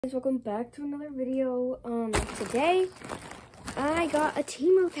Guys, welcome back to another video. Today I got a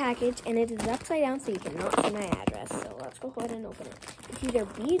Temu package and it is upside down so you cannot see my address. So let's go ahead and open it. It's either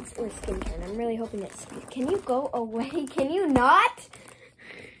beads or skincare and I'm really hoping it's, can you go away? Can you not?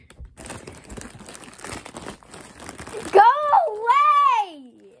 Go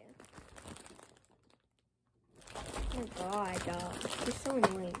away! Oh my god, he's so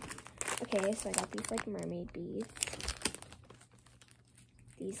annoying. Okay, so I got these like mermaid beads.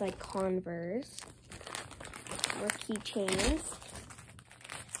 These like Converse, more keychains,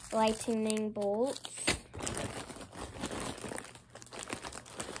 lightning bolts.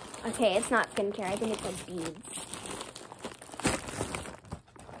 Okay, it's not skincare. I think it's like beads.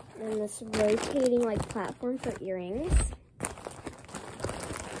 And this rotating like platform for earrings.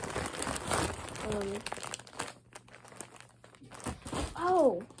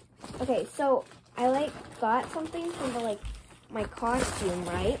 Oh, okay. So I like got something from the my costume,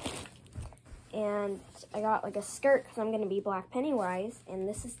 right? And I got like a skirt because I'm gonna be Black Pennywise, and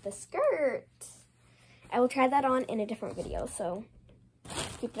this is the skirt. I will try that on in a different video, so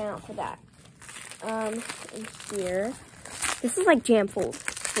keep an eye out for that. And here, this is like jam full of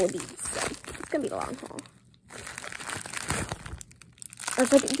beads, so it's gonna be a long haul.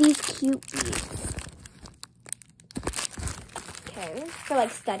 It's like these cute beads. Okay, for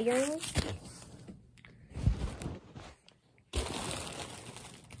like stud earrings.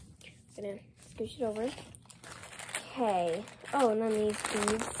 Gonna scooch it over. Okay. Oh, and then these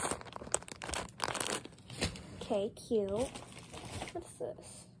beads. Okay, cute. What is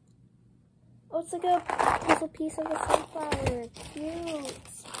this? Oh, it's like a puzzle piece of a sunflower. Cute.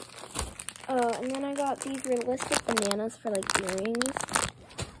 Oh, and then I got these realistic bananas for like earrings.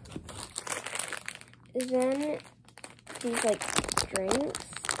 And then these like drinks.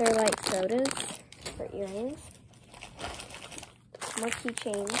 They're like sodas for earrings. More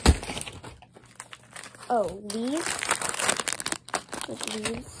keychains. Oh, these. Like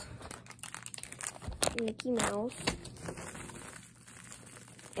these. Mickey Mouse.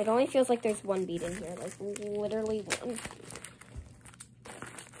 It only feels like there's one bead in here. Like, literally one.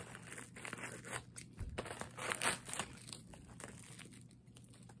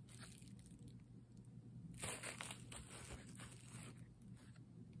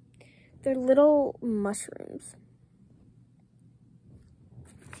 They're little mushrooms.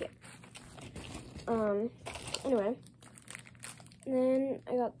 Anyway, and then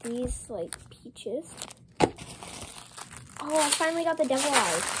I got these like peaches. Oh, I finally got the devil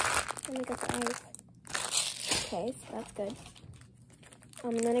eyes. Finally got the eyes. Okay, so that's good.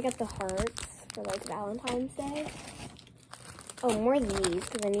 And then I got the hearts for like Valentine's Day. Oh, more of these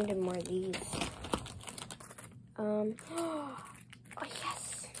because I needed more of these. Oh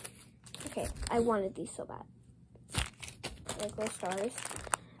yes. Okay, I wanted these so bad. Regular stars,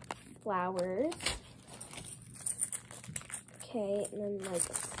 flowers. Okay, and then like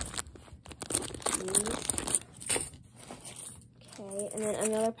these. Okay, and then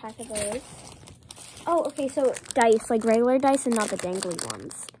another pack of those. Oh, okay, so dice, like regular dice and not the dangly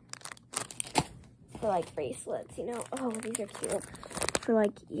ones. For like bracelets, you know? Oh, these are cute. For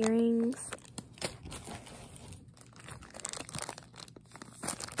like earrings.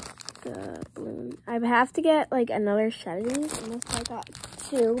 The balloon. I have to get like another set of these, unless I got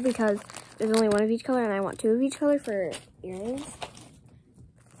two because there's only one of each color and I want two of each color for earrings.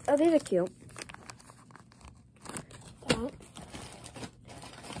 Oh, these are cute. That.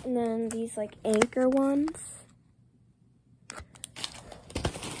 And then these like anchor ones.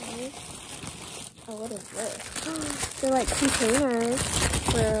 Okay. Oh, what is this? They're like containers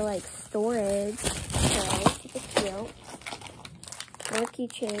for like storage. Okay, super cute. More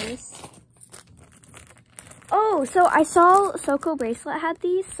keychains. Oh, so I saw Soko Bracelet had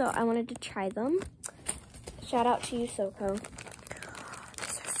these, so I wanted to try them. Shout out to you, Soko.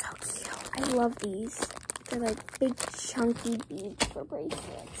 These are so cute. I love these. They're like big chunky beads for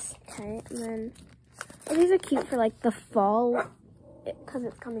bracelets. Okay, and then, oh, these are cute for like the fall, because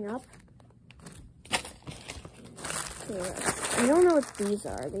it's coming up. Okay, I don't know what these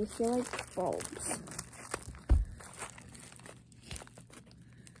are. They feel like bulbs.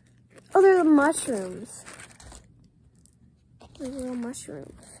 Oh, they're the mushrooms. They're little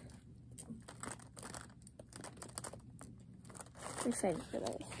mushrooms. I'm excited for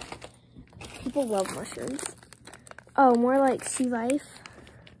those. People love mushrooms. Oh, more like sea life.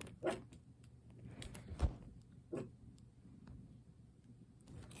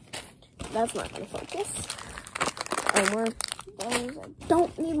 That's not gonna focus. Oh, more of those. I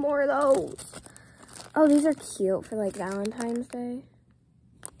don't need more of those. Oh, these are cute for like Valentine's Day.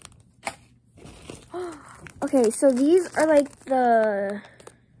 Okay, so these are like the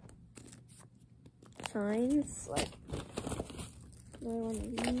signs, like another one of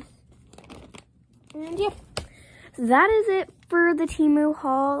these. And yeah, that is it for the Temu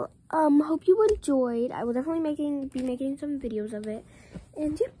haul. Hope you enjoyed. I will definitely be making some videos of it.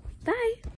 And yeah, bye.